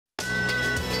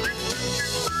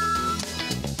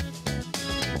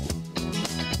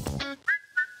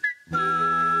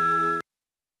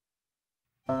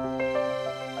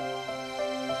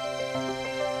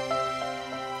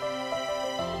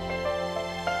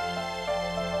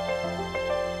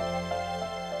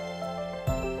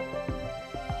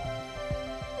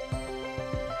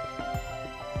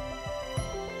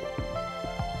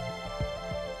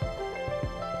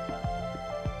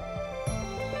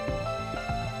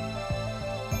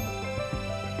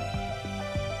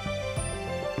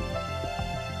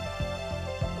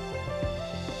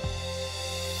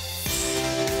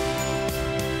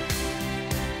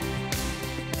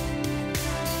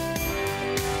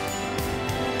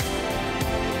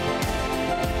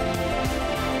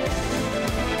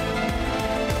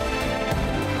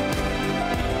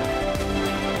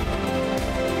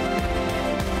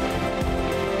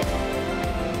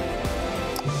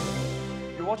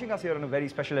joining us here on a very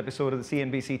special episode of the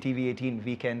CNBC TV18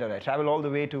 Weekender. I travel all the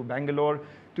way to Bangalore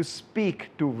to speak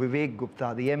to Vivek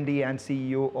Gupta, the MD and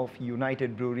CEO of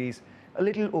United Breweries, a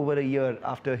little over a year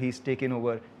after he's taken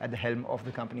over at the helm of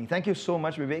the company. Thank you so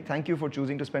much, Vivek. Thank you for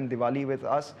choosing to spend Diwali with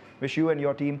us. Wish you and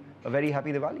your team a very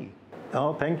happy Diwali.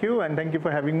 Oh, thank you, and thank you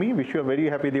for having me. Wish you a very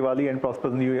happy Diwali and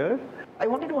prosperous New Year. I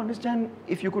wanted to understand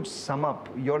if you could sum up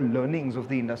your learnings of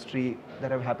the industry that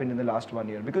have happened in the last 1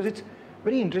 year, because it's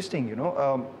very interesting, you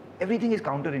know. Everything is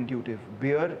counterintuitive.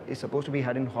 Beer is supposed to be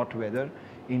had in hot weather.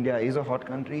 India is a hot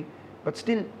country, but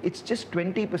still it's just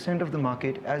 20% of the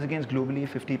market as against globally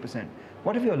 50%.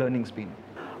 What have your learnings been?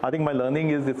 I think my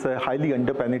learning is it's a highly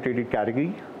underpenetrated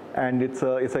category, and it's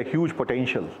a huge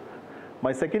potential.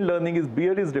 My second learning is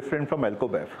beer is different from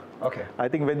alcobev. Okay. I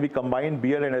think when we combine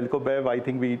beer and alcobev, I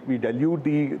think we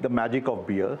dilute the magic of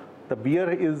beer. The beer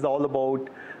is all about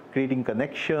creating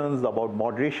connections, about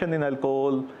moderation in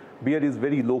alcohol. Beer is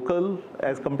very local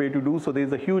as compared to so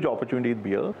there's a huge opportunity in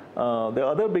beer. The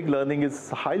other big learning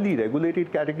is highly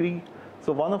regulated category.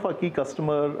 So one of our key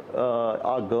customers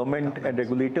are government and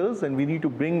regulators, and we need to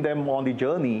bring them on the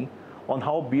journey on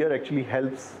how beer actually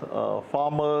helps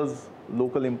farmers,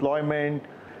 local employment,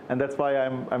 and that's why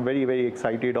I'm very, very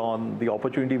excited on the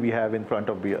opportunity we have in front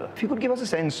of beer. If you could give us a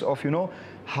sense of, you know,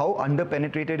 how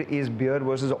underpenetrated is beer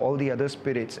versus all the other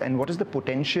spirits, and what is the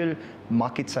potential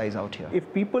market size out here?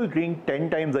 If people drink 10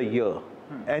 times a year,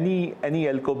 any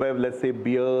alcobev, let's say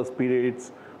beer,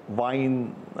 spirits,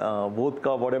 wine,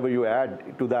 vodka, whatever you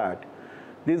add to that,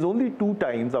 there's only 2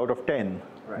 times out of 10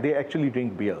 they actually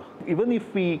drink beer. Even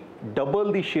if we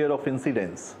double the share of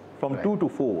incidence from 2 to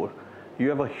 4, you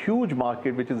have a huge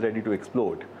market which is ready to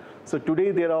explode. So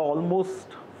today there are almost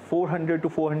 400 to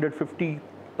 450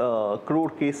 crore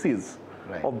cases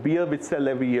of beer which sell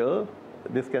every year.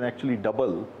 This can actually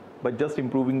double by just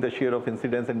improving the share of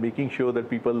incidence and making sure that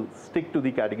people stick to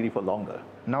the category for longer.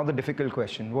 Now the difficult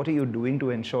question, what are you doing to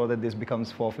ensure that this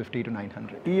becomes 450 to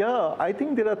 900? Yeah, I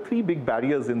think there are 3 big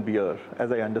barriers in beer,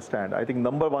 as I understand. I think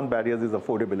number 1 barrier is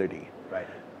affordability. Right.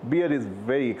 Beer is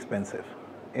very expensive.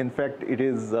 In fact, it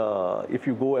is, if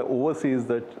you go overseas,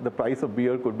 the price of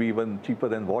beer could be even cheaper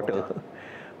than water.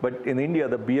 But in India,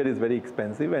 the beer is very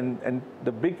expensive, and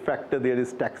the big factor there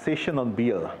is taxation on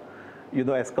beer. You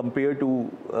know, as compared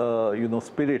to, you know,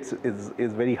 spirits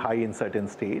is very high in certain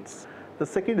states. The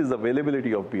second is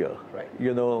availability of beer. Right.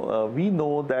 You know, we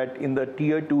know that in the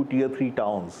tier 2, tier 3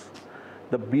 towns,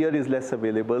 the beer is less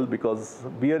available because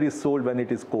beer is sold when it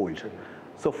is cold.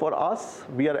 So for us,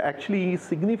 we are actually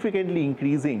significantly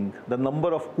increasing the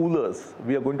number of coolers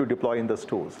we are going to deploy in the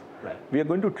stores. Right. We are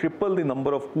going to triple the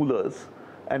number of coolers,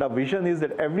 and our vision is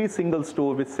that every single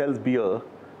store which sells beer,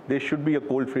 there should be a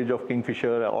cold fridge of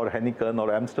Kingfisher or Heineken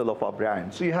or Amstel of our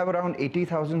brand. So you have around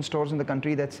 80,000 stores in the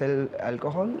country that sell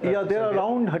alcohol? Yeah, there are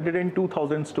around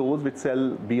 102,000 stores which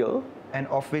sell beer. And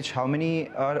of which, how many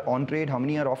are on trade, how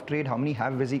many are off trade, how many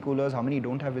have visi coolers, how many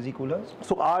don't have visi coolers?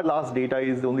 So our last data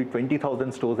is only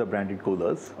 20,000 stores have branded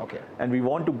coolers. Okay. And we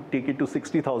want to take it to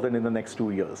 60,000 in the next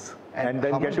 2 years. And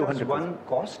then how get much to does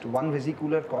 100%. one visi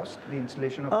cooler cost, the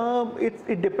installation of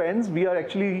It depends. We are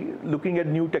actually looking at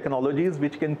new technologies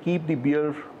which can keep the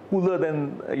beer cooler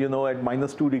than, you know, at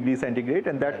 -2 degrees centigrade,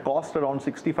 and that costs around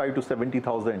 65 to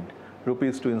 70,000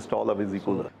 rupees to install a visi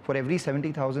cooler. For every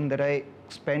 70,000 that I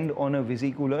spend on a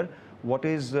visi cooler, what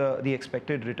is the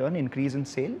expected return, increase in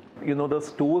sale? You know, the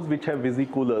stores which have visi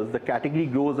coolers, the category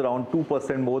grows around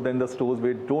 2% more than the stores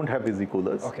which don't have visi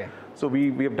coolers. Okay. So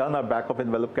we have done our back of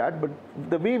envelope CAD, but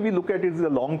the way we look at it is a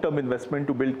long-term investment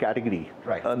to build category.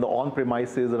 Right. And the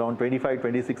on-premises, around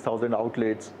 26,000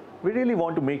 outlets. We really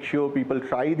want to make sure people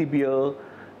try the beer,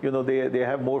 you know, they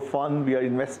have more fun. We are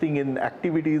investing in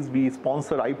activities. We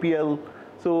sponsor IPL.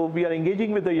 So we are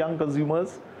engaging with the young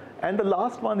consumers. And the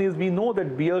last one is we know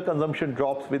that beer consumption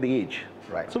drops with age.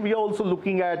 Right. So we are also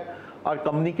looking at our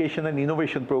communication and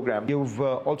innovation program. You've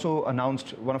also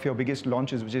announced one of your biggest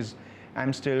launches, which is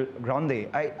Amstel Grande.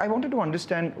 I wanted to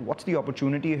understand what's the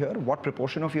opportunity here, what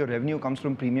proportion of your revenue comes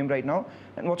from premium right now,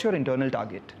 and what's your internal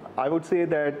target? I would say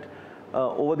that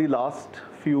over the last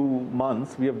few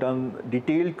months, we have done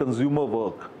detailed consumer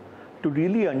work to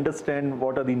really understand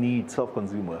what are the needs of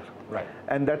consumer. Right.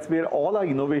 And that's where all our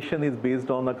innovation is based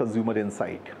on a consumer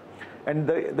insight. And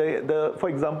for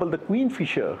example, the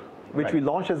Queenfisher, which we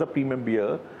launched as a premium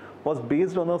beer, was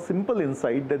based on a simple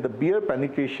insight that the beer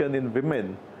penetration in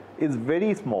women is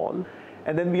very small.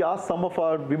 And then we asked some of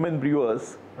our women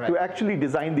brewers to actually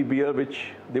design the beer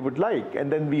which they would like.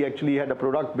 And then we actually had a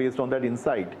product based on that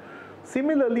insight.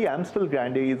 Similarly, Amstel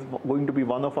Grande is going to be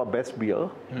one of our best beer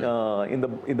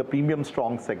in the premium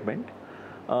strong segment.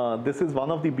 This is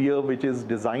one of the beer which is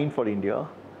designed for India,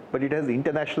 but it has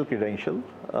international credential.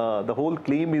 The whole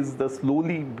claim is the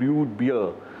slowly brewed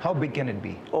beer. How big can it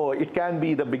be? Oh, it can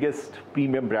be the biggest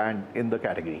premium brand in the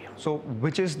category. So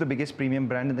which is the biggest premium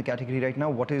brand in the category right now?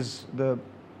 What is the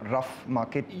rough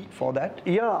market for that?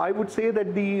 Yeah, I would say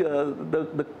that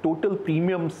the total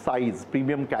premium size,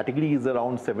 premium category is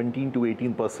around 17 to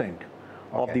 18%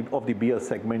 of the beer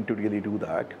segment to really do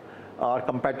that. Our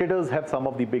competitors have some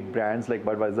of the big brands like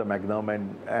Budweiser, Magnum,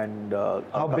 and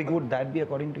how big would that be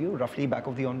according to you, roughly back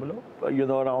of the envelope?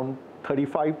 Around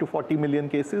 35 to 40 million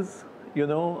cases.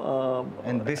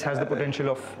 And this has the potential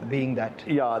of being that.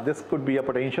 Yeah, this could be a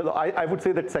potential. I would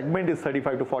say that segment is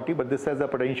 35 to 40, but this has a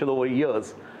potential over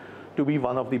years to be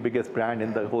one of the biggest brand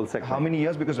in the whole segment. How many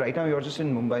years? Because right now you're just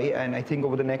in Mumbai, and I think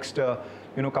over the next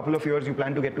couple of years you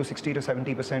plan to get to 60 to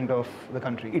 70% of the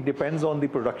country. It depends on the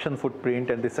production footprint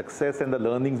and the success and the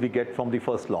learnings we get from the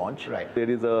first launch. Right. There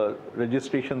is a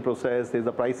registration process, there's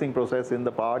a pricing process in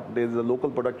the part, there's a local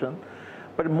production.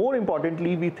 But more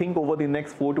importantly, we think over the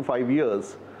next 4 to 5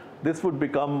 years, this would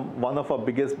become one of our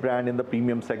biggest brand in the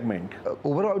premium segment.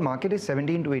 Overall market is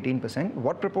 17 to 18%.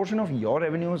 What proportion of your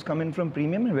revenues come in from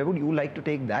premium, and where would you like to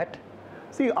take that?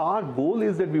 See, our goal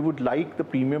is that we would like the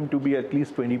premium to be at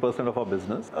least 20% of our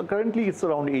business. Currently, it's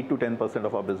around 8 to 10%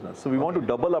 of our business. So we want to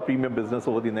double our premium business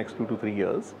over the next 2 to 3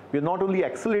 years. We are not only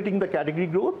accelerating the category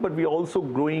growth, but we are also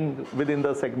growing within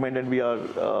the segment, and we are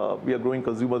growing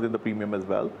consumers in the premium as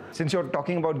well. Since you're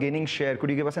talking about gaining share,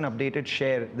 could you give us an updated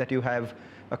share that you have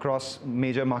across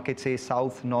major markets, say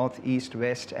South, North, East,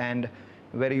 West, and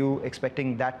where are you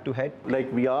expecting that to head? Like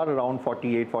we are around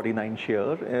 48, 49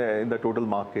 share in the total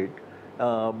market.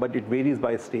 But it varies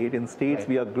by state. In states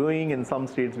we are growing, in some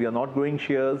states we are not growing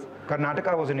shares.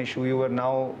 Karnataka was an issue. You are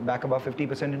now back above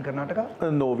 50% in Karnataka?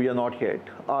 No, we are not yet.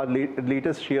 Our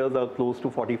latest shares are close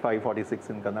to 45, 46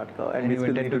 in Karnataka. And you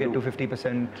intend to get to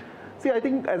 50%? See, I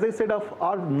think, as I said,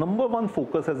 our number one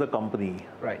focus as a company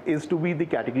is to be the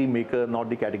category maker, not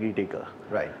the category taker.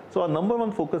 Right. So our number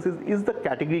one focus is the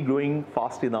category growing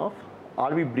fast enough?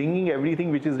 Are we bringing everything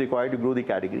which is required to grow the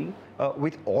category?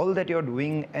 With all that you're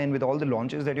doing and with all the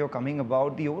launches that you're coming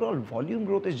about, the overall volume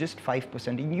growth is just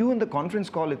 5%. You in the conference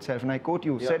call itself, and I quote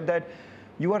you, said that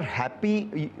you are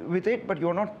happy with it, but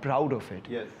you're not proud of it.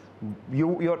 Yes.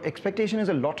 Your expectation is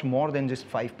a lot more than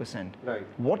just 5%. Right.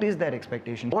 What is that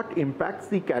expectation? What impacts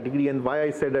the category, and why I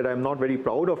said that I'm not very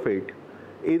proud of it,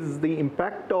 is the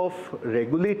impact of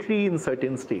regulatory in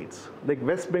certain states. Like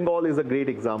West Bengal is a great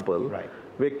example,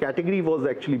 where category was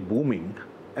actually booming.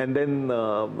 And then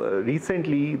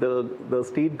recently, the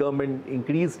state government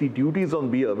increased the duties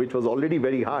on beer, which was already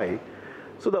very high.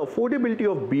 So the affordability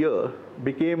of beer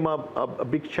became a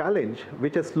big challenge,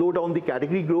 which has slowed down the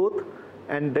category growth,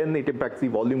 and then it impacts the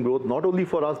volume growth, not only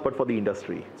for us, but for the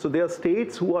industry. So there are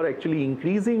states who are actually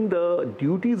increasing the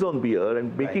duties on beer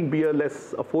and making beer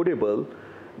less affordable.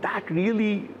 That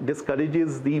really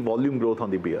discourages the volume growth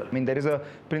on the beer. I mean, there is a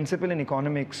principle in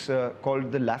economics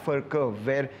called the Laffer curve,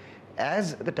 where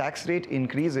as the tax rate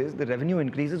increases, the revenue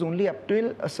increases only up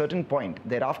till a certain point.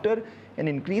 Thereafter, an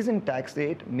increase in tax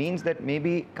rate means that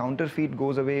maybe counterfeit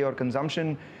goes away or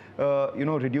consumption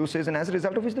reduces, and as a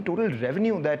result of which the total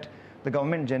revenue that the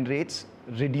government generates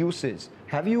reduces.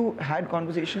 Have you had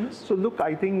conversations? So look,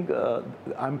 I think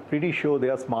I'm pretty sure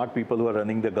there are smart people who are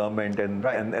running the government and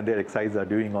their excise are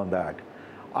doing on that.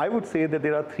 I would say that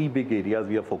there are 3 big areas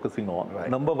we are focusing on.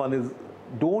 Number one is,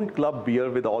 don't club beer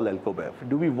with all alcobev.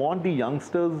 Do we want the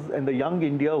youngsters and the young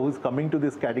India who's coming to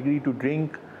this category to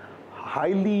drink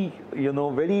highly,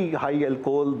 very high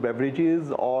alcohol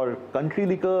beverages or country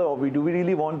liquor, or do we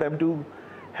really want them to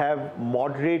have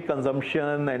moderate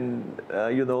consumption and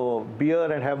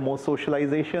beer and have more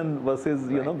socialization versus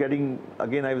getting,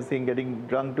 again I was saying, getting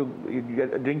drunk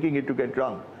drinking it to get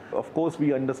drunk. Of course,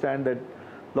 we understand that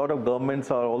a lot of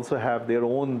governments also have their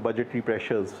own budgetary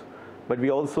pressures, but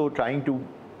we also trying to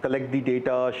collect the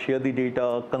data, share the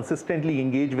data, consistently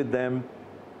engage with them.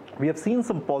 We have seen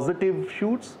some positive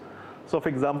shoots. So for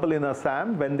example, in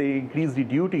Assam, when they increased the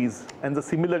duties and the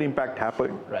similar impact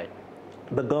happened,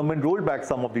 the government rolled back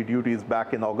some of the duties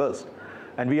back in August,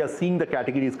 and we are seeing the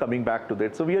categories coming back to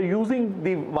that. So we are using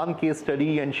the one case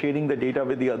study and sharing the data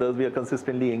with the others. We are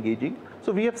consistently engaging.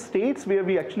 So we have states where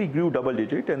we actually grew double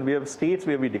digit, and we have states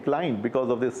where we declined because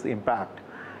of this impact.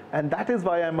 And that is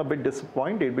why I'm a bit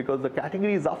disappointed, because the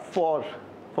category is up for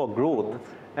growth,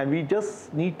 and we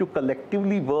just need to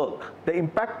collectively work. The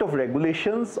impact of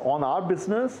regulations on our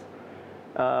business,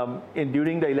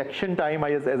 during the election time,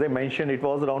 as I mentioned, it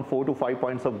was around 4 to 5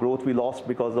 points of growth we lost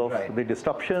because of the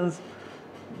disruptions.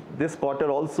 this quarter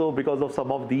also, because of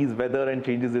some of these weather and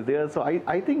changes is there. So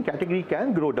I think category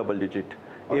can grow double digit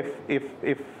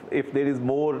if there is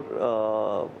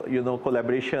more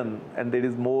collaboration and there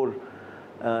is more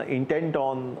intent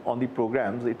on the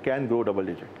programs. It can grow double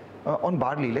digit. On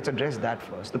barley, let's address that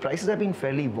first. The prices have been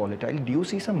fairly volatile. Do you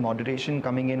see some moderation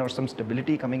coming in or some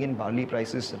stability coming in barley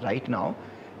prices right now?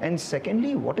 And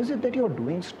secondly, what is it that you're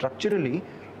doing structurally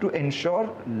to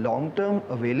ensure long-term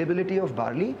availability of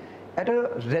barley at a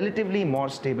relatively more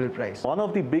stable price? One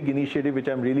of the big initiatives which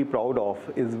I'm really proud of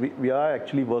is we are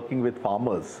actually working with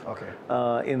farmers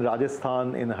in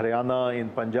Rajasthan, in Haryana, in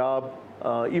Punjab,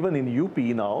 even in UP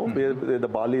now, where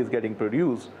the barley is getting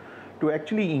produced, to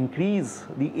actually increase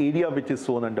the area which is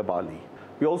sown under barley.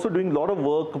 We're also doing a lot of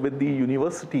work with the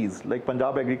universities like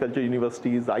Punjab Agriculture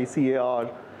Universities,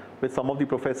 ICAR, with some of the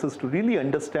professors to really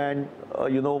understand,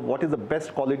 what is the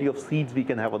best quality of seeds we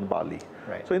can have on barley.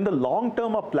 Right. So in the long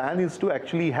term, our plan is to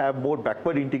actually have more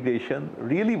backward integration,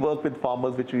 really work with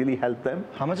farmers, which really help them.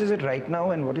 How much is it right now,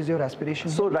 and what is your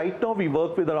aspiration? So right now, we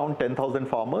work with around 10,000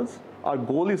 farmers. Our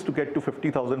goal is to get to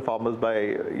 50,000 farmers by,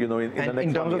 in the next 1 year.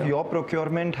 In terms of your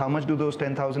procurement, how much do those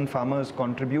 10,000 farmers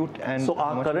contribute? And so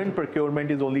our current procurement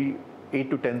is only 8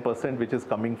 to 10%, which is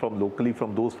coming from locally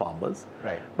from those farmers.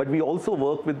 Right. But we also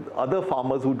work with other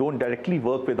farmers who don't directly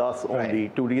work with us only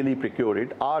to really procure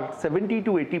it. Our 70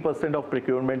 to 80% of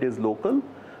procurement is local.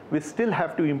 We still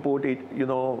have to import it,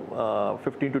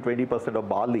 15 to 20% of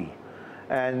barley.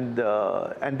 And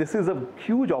this is a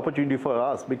huge opportunity for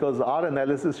us, because our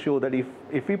analysis show that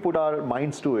if we put our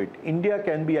minds to it, India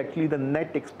can be actually the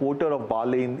net exporter of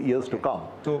barley in years to come.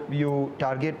 So you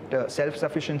target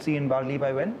self-sufficiency in barley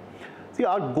by when? See,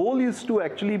 our goal is to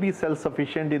actually be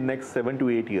self-sufficient in next 7 to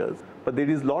 8 years, but there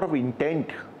is a lot of intent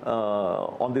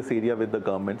on this area with the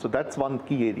government. So that's one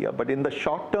key area. But in the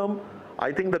short term,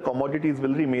 I think the commodities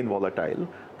will remain volatile.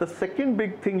 The second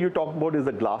big thing you talk about is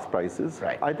the glass prices.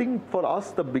 Right. I think for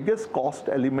us, the biggest cost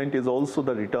element is also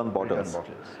the return bottles.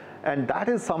 And that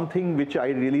is something which I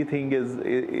really think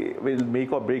will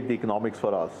make or break the economics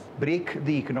for us. Break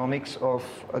the economics of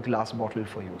a glass bottle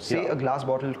for you. Say a glass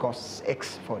bottle costs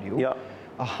X for you. Yeah.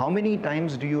 How many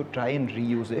times do you try and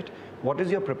reuse it? What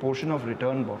is your proportion of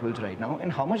return bottles right now,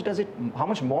 and how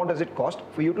much more does it cost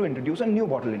for you to introduce a new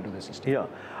bottle into the system? Yeah,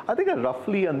 I think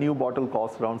roughly a new bottle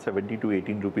costs around 70 to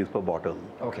 18 rupees per bottle.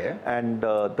 Okay. And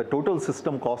the total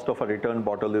system cost of a return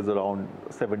bottle is around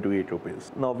 7 to 8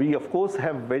 rupees. Now, we of course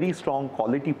have very strong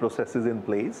quality processes in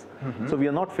place. So we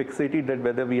are not fixated that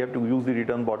whether we have to use the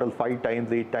return bottle 5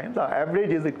 times, 8 times. Our average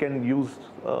is it can use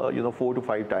 4 to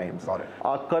 5 times. Got it.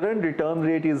 Our current return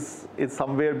rate is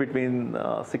somewhere between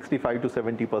 65 to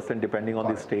 70% depending on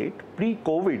the state.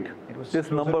 Pre-COVID, this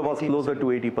number was closer to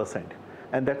 80%.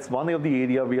 And that's one of the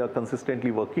area we are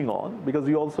consistently working on, because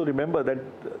we also remember that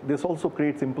this also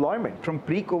creates employment. From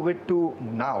pre-COVID to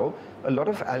now, a lot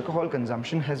of alcohol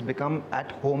consumption has become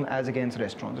at home as against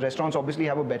restaurants. Restaurants obviously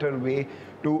have a better way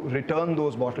to return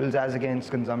those bottles as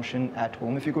against consumption at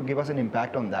home. If you could give us an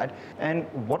impact on that. And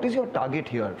what is your target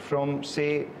here from,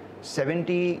 say,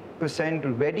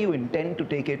 70%, where do you intend to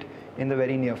take it in the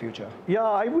very near future? Yeah,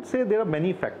 I would say there are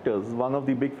many factors. One of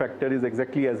the big factors is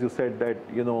exactly as you said, that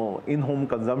in-home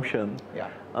consumption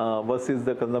versus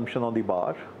the consumption on the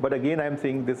bar. But again, I'm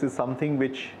saying this is something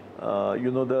which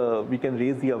we can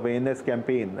raise the awareness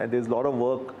campaign, and there's a lot of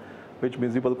work which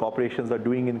municipal corporations are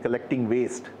doing in collecting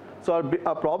waste. So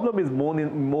our problem is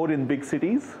more in big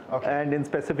cities and in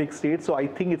specific states. So I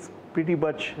think it's pretty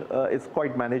much it's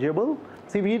quite manageable.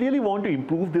 See, we really want to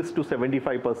improve this to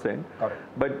 75%.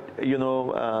 But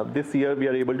this year we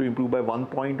are able to improve by 1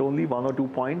 point only, 1 or 2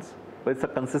 points. But it's a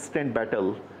consistent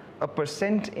battle. A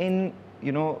percent in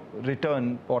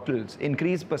return bottles,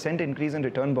 percent increase in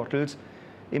return bottles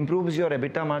improves your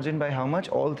EBITDA margin by how much?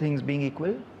 All things being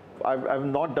equal. I've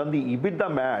not done the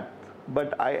EBITDA math.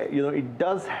 But it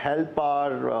does help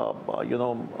our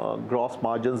gross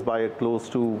margins by close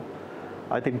to,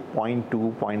 I think,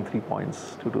 0.2, 0.3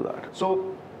 points to do that.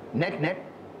 So net,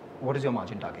 what is your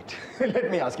margin target?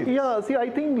 Let me ask you this. Yeah, see, I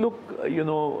think, look,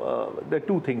 there are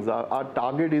two things. Our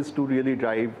target is to really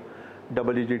drive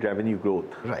double-digit revenue growth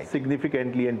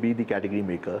significantly and be the category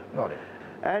maker. Got it.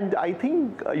 And I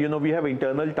think, we have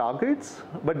internal targets,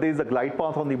 but there is a glide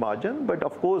path on the margin. But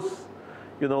of course,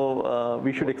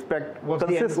 we should expect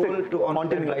consistent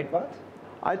glide path?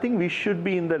 I think we should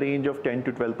be in the range of 10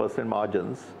 to 12%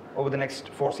 margins. Over the next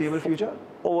foreseeable future?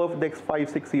 Over the next 5,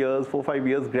 6 years, 4, 5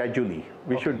 years, gradually.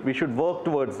 We should work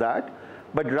towards that.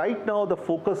 But right now, the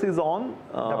focus is on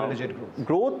double-digit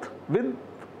growth with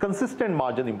consistent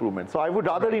margin improvement. So I would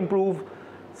rather improve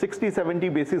 60, 70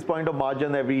 basis point of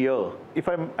margin every year. If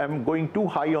I'm going too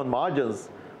high on margins,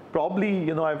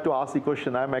 probably, I have to ask the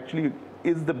question,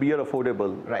 is the beer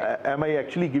affordable? Right. Am I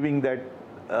actually giving that,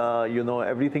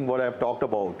 everything what I've talked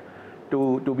about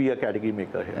to be a category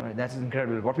maker here? Right, that's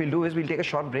incredible. What we'll do is we'll take a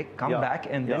short break, come back,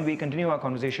 and then we continue our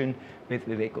conversation with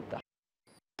Vivek Gupta.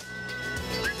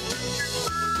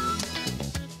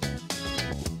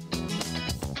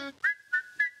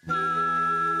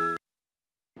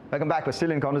 Welcome back. We're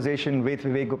still in conversation with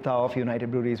Vivek Gupta of United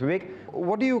Breweries. Vivek,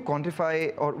 what do you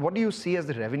quantify or what do you see as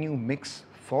the revenue mix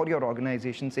for your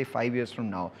organization, say 5 years from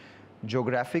now,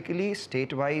 geographically,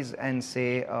 state-wise, and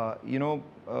say,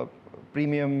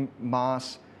 premium,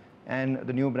 mass, and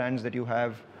the new brands that you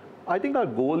have? I think our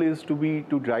goal is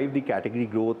to drive the category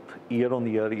growth year on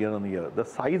year, year on year. The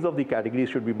size of the category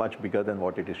should be much bigger than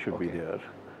what it should be there.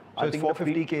 So it's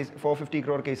 450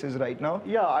 crore cases right now?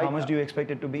 Yeah. How much do you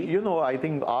expect it to be? I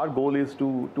think our goal is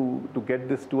to get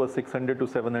this to a 600 to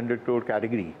 700 crore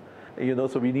category.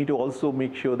 So we need to also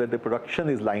make sure that the production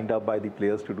is lined up by the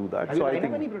players to do that. Have you lined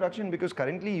up any production? Because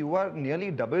currently you are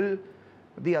nearly double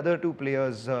the other two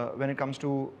players when it comes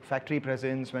to factory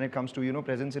presence, when it comes to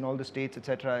presence in all the states,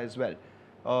 etc. as well.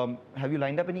 Have you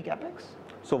lined up any capex?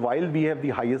 So while we have the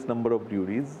highest number of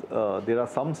breweries, there are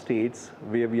some states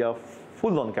where we are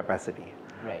full on capacity.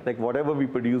 Right. Like whatever we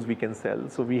produce, we can sell.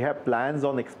 So we have plans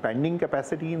on expanding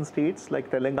capacity in states like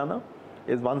Telangana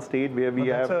is one state where we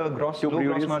have low gross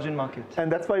margin market.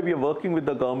 And that's why we are working with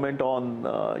the government on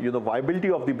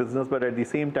viability of the business, but at the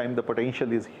same time, the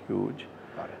potential is huge.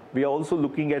 We are also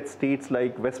looking at states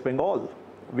like West Bengal,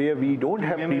 where we don't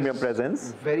have premium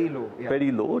presence. Very low. Yeah.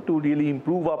 Very low, to really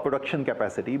improve our production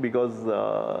capacity, because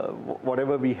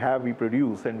whatever we have, we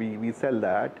produce and we sell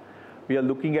that. We are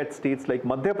looking at states like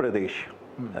Madhya Pradesh,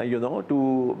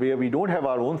 where we don't have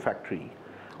our own factory.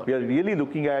 We are really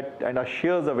looking at, and our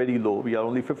shares are very low. We are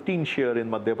only 15 share in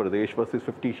Madhya Pradesh versus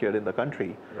 50 share in the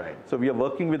country. Right. So we are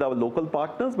working with our local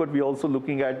partners, but we are also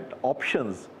looking at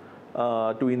options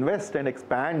to invest and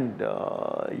expand. Do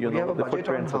you have a budget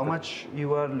on how much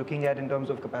you are looking at in terms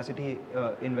of capacity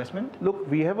investment? Look,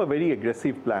 we have a very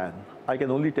aggressive plan. I can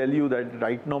only tell you that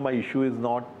right now my issue is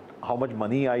not how much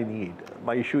money I need.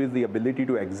 My issue is the ability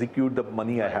to execute the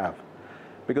money I have.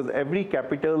 Because every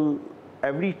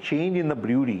change in the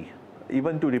brewery,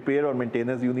 even to repair or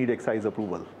maintenance, you need excise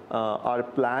approval. Our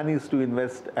plan is to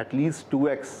invest at least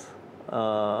 2x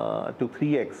to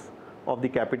 3x of the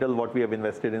capital what we have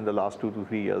invested in the last 2 to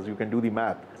 3 years. You can do the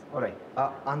math. All right.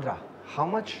 Andhra, how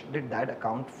much did that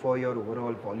account for your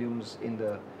overall volumes in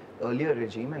the earlier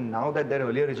regime? And now that their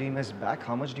earlier regime is back,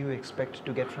 how much do you expect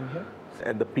to get from here?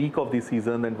 At the peak of the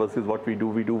season and versus what we do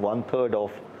 1/3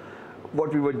 of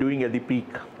what we were doing at the peak.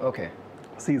 Okay.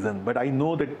 Season, but I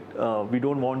know that we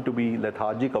don't want to be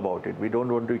lethargic about it. We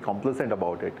don't want to be complacent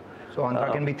about it. So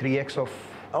Andhra can be 3x of.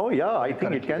 Oh yeah, I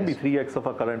think it can be 3x of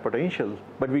our current potential,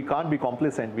 but we can't be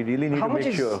complacent. We really need to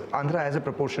make sure. How much is Andhra as a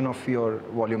proportion of your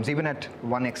volumes, even at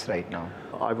 1x right now?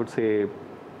 I would say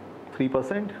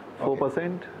 3%,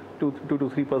 4%, 2 to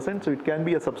 3%. So it can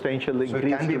be a substantial increase. So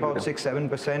it can be about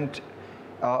 6-7%.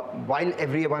 While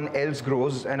everyone else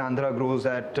grows and Andhra grows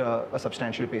at a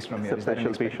substantial pace from here.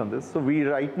 Substantial pace on this. So we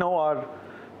right now are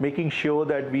making sure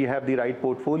that we have the right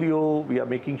portfolio. We are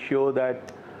making sure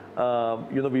that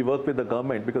we work with the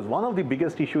government, because one of the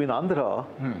biggest issue in Andhra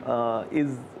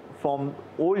is from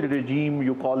old regime,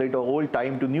 you call it, or old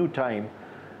time to new time,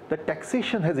 the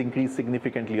taxation has increased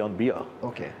significantly on beer.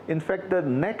 Okay. In fact, the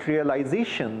net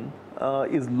realization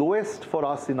is lowest for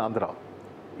us in Andhra.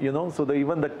 So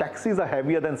even the taxes are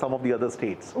heavier than some of the other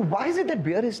states. Why is it that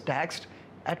beer is taxed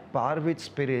at par with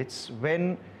spirits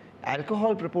when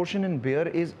alcohol proportion in beer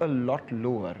is a lot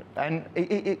lower? And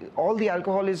all the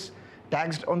alcohol is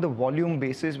taxed on the volume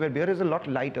basis, where beer is a lot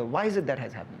lighter. Why is it that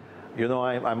has happened?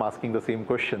 I'm asking the same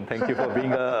question. Thank you for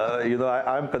being,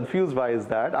 I'm confused why is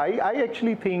that. I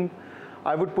actually think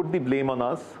I would put the blame on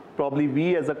us. Probably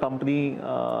we as a company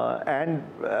and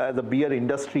as a beer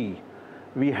industry,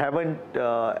 we haven't,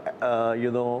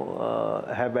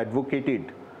 have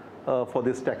advocated for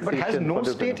this taxation. But has no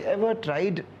state ever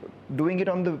tried doing it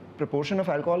on the proportion of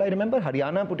alcohol? I remember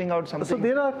Haryana putting out something. So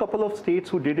there are a couple of states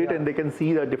who did it, and they can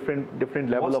see the different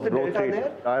level of growth rate.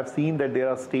 I have seen that there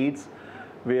are states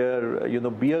where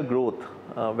beer growth,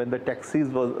 when the taxes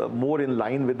was more in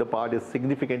line with the part, is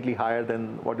significantly higher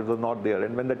than what was not there.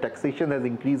 And when the taxation has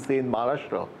increased, say in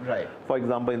Maharashtra, right, for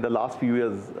example, in the last few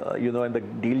years, and the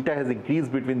delta has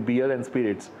increased between beer and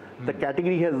spirits, the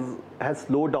category has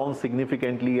slowed down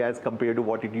significantly as compared to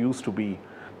what it used to be.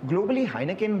 Globally,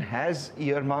 Heineken has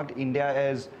earmarked India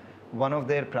as one of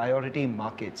their priority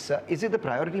markets. Is it the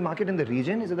priority market in the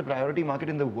region? Is it the priority market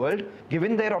in the world?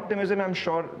 Given their optimism, I'm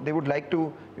sure they would like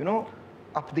to,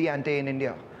 up the ante in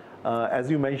India. As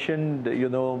you mentioned,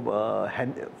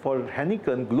 for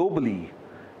Heineken globally,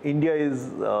 India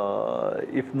is,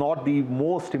 if not the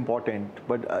most important,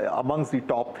 but amongst the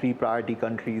top 3 priority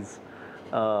countries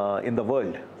in the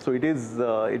world. So it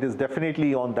is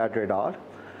definitely on that radar.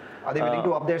 Are they willing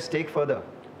to up their stake further?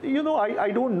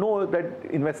 I don't know that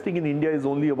investing in India is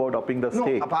only about upping the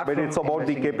stake, but it's about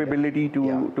the capability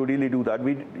to really do that.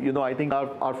 I think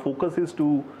our focus is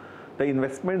to the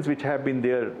investments which have been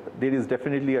there. There is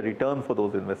definitely a return for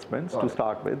those investments to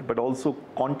start with, but also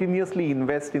continuously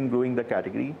invest in growing the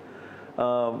category.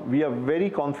 We are very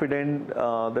confident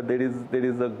that there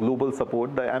is a global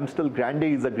support. The Amstel Grande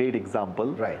is a great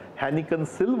example. Right. Heineken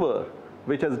Silver,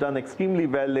 which has done extremely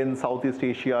well in Southeast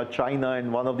Asia, China,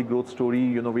 and one of the growth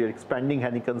story, we are expanding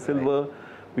Heineken Silver. Right.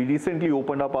 We recently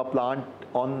opened up our plant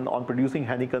on producing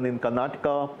Heineken in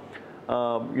Karnataka.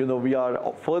 We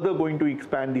are further going to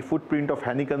expand the footprint of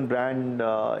Heineken brand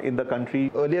in the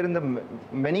country. Earlier in the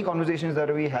many conversations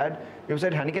that we had, you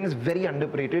said Heineken is very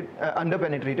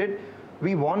underpenetrated.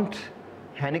 We want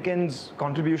Heineken's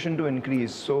contribution to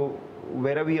increase. So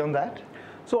where are we on that?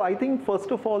 So I think first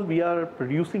of all, we are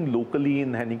producing locally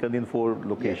in Heineken in 4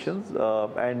 locations. Yes.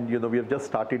 And we have just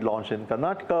started launch in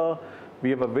Karnataka. We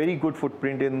have a very good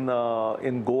footprint in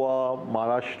Goa,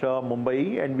 Maharashtra,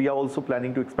 Mumbai, and we are also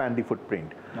planning to expand the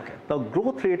footprint. Okay. The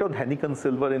growth rate on Heineken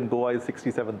Silver in Goa is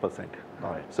 67%.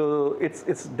 Got it. So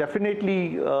it's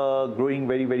definitely growing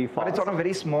very, very fast. But it's on a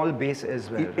very small base as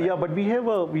well. Right? Yeah, but we have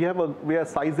a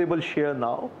sizable share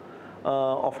now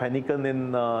of Heineken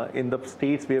in the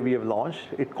states where we have launched.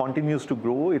 It continues to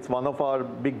grow. It's one of our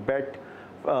big bet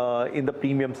in the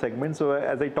premium segment. So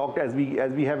as I talked, as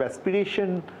we have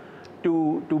aspiration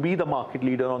to be the market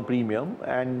leader on premium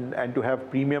and to have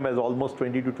premium as almost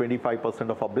 20 to 25%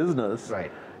 of our business.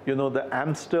 Right. The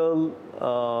Amstel,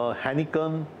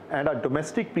 Heineken, and our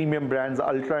domestic premium brands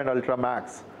Ultra and Ultra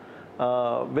Max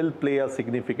will play a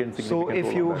significant role. So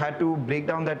if you had to break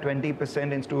down that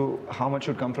 20% into how much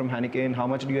should come from Heineken, how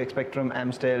much do you expect from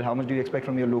Amstel, how much do you expect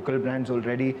from your local brands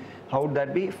already, how would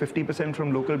that be? 50%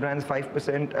 from local brands,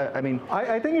 5%?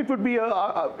 I think it would be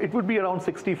around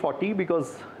 60-40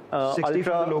 because 60 Ultra,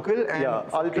 from the local and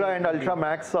Ultra and Ultra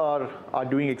Max are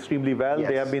doing extremely well. Yes.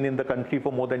 They have been in the country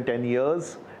for more than 10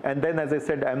 years. And then, as I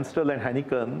said, Amstel and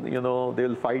Heineken,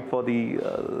 they'll fight for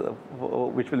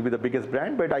which will be the biggest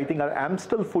brand. But I think our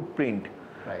Amstel footprint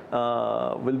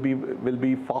will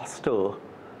be faster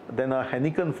than our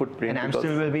Heineken footprint. And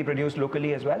Amstel will be produced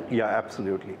locally as well? Yeah,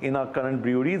 absolutely. In our current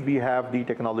breweries, we have the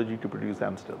technology to produce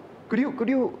Amstel. Could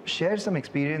you share some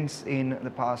experience in the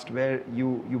past where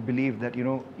you believe that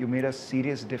you made a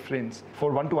serious difference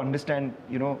for one to understand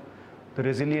the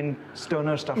resilient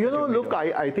sterner stuff? Look,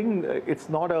 I think it's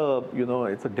not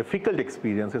it's a difficult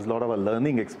experience. It's a lot of a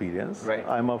learning experience. Right.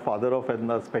 I'm a father of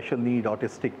a special need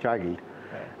autistic child.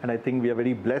 Right. And I think we are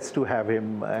very blessed to have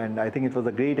him. And I think it was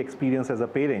a great experience as a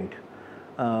parent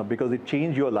because it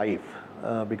changed your life.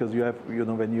 Because you have,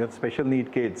 when you have special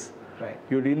need kids, right,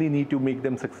 you really need to make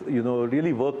them,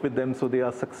 really work with them so they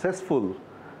are successful.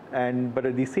 But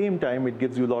at the same time, it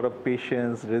gives you a lot of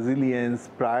patience, resilience,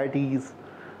 priorities,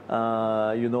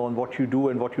 on what you do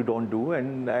and what you don't do.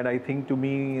 And I think to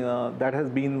me, that has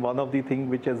been one of the things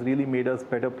which has really made us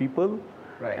better people.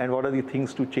 Right. And what are the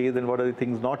things to chase and what are the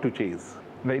things not to chase.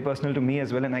 Very personal to me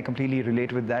as well, and I completely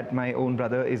relate with that. My own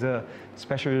brother is a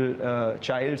special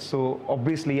child, so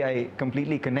obviously I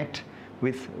completely connect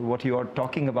with what you're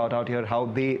talking about out here, how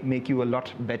they make you a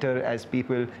lot better as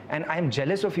people. And I'm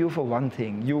jealous of you for one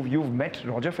thing. You've met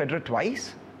Roger Federer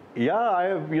twice? Yeah, I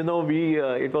have,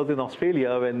 it was in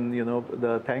Australia when,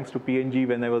 thanks to PNG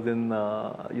when I was in,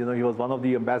 he was one of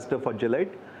the ambassadors for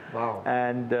Gillette. Wow.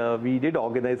 And we did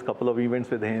organize a couple of events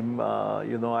with him. I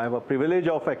have a privilege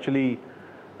of actually,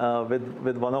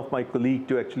 with one of my colleagues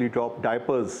to actually drop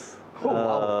diapers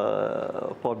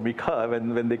for Mika.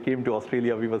 When they came to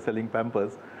Australia, we were selling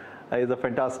Pampers. He's a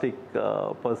fantastic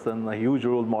person, a huge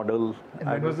role model. And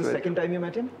when was the second time you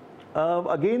met him?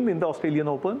 Again in the Australian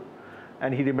Open.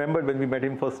 And he remembered when we met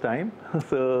him first time.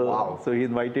 So he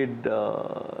invited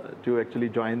to actually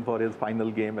join for his final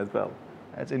game as well.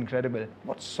 That's incredible.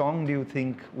 What song do you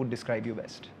think would describe you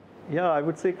best? Yeah, I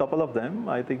would say a couple of them.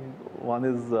 I think one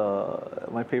is,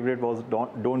 my favorite was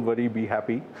Don't Worry, Be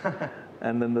Happy.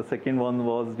 And then the second one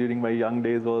was during my young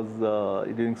days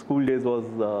during school days was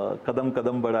Kadam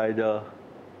Kadam Badhai Ja.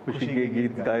 खुशी के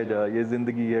गीत गाए जा, ये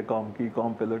जिंदगी है कौम की,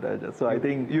 कौम पे लुटाया जा. So I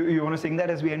think you want to sing that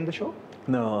as we end the show?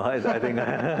 no, I think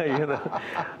you know.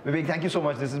 Vivek, thank you so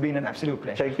much. This has been an absolute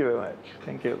pleasure. Thank you very much.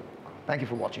 Thank you. Thank you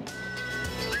for watching.